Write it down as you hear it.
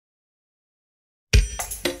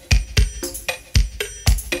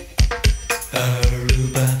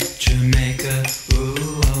Aruba, Jamaica,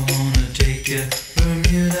 ooh, I wanna take you.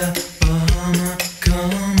 Bermuda, Bahama,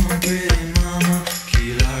 come on, pretty mama.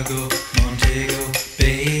 Key Largo, Montego,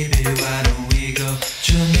 baby, why don't we go?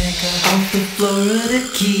 Jamaica, off the Florida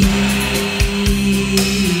Keys.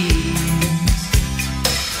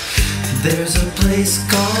 There's a place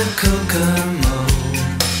called Kokomo.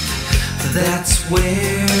 That's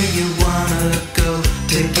where you wanna go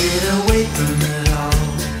to get away from it all.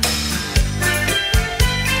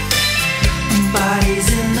 Bodies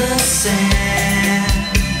in the sand,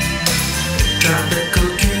 tropical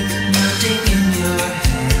drink melting in your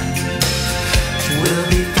hand. We'll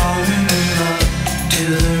be falling in love to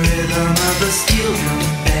the rhythm of a steel drum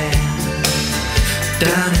band.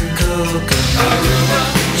 Down in Kokomo, Aruba,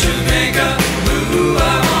 Jamaica, ooh,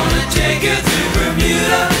 I wanna take you to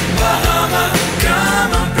Bermuda, Bahama,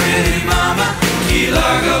 come on, pretty mama. Key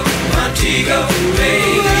Largo, Montego,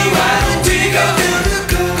 baby, why don't we go down to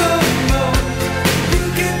Kokomo? You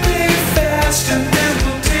can play it fast and then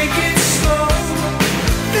we'll take it slow.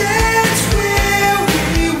 That's where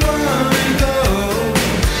we wanna go.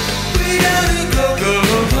 Way down to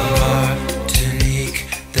Kokomo. Martinique,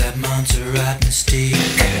 that Montserrat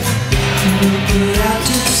mystique. We'll put out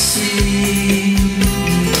to sea,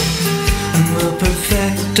 and we'll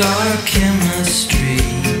perfect our chemistry.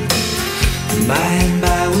 By and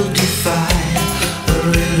by we'll defy a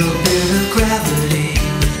little bit of gravity.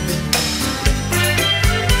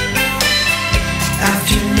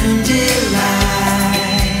 Afternoon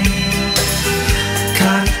delight,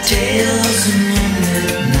 cocktails and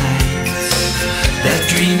moonlit nights. That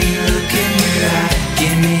dreamy look in your eye,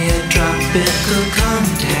 give me a tropical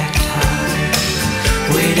contact high.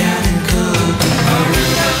 Way down in Kokomo,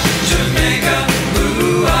 Aruba, Jamaica,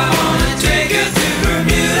 ooh, I wanna take you to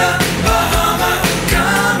Bermuda, Bahama,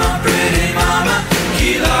 come on, pretty mama.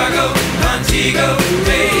 Key Largo, Montego,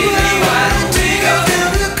 baby, why don't we go down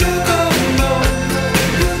to Kokomo?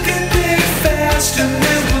 You can play it fast and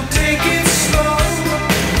then we'll take it slow.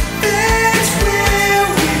 That's where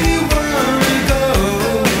we wanna go.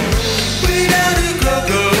 Way down to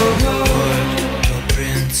Kokomo.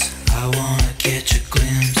 Port-au-Prince, I wanna catch a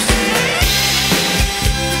glimpse.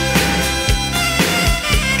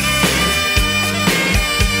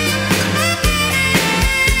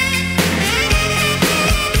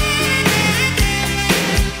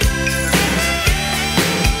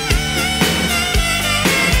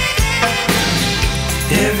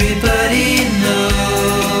 Everybody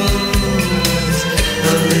knows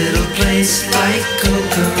a little place like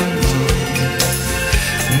Kokomo.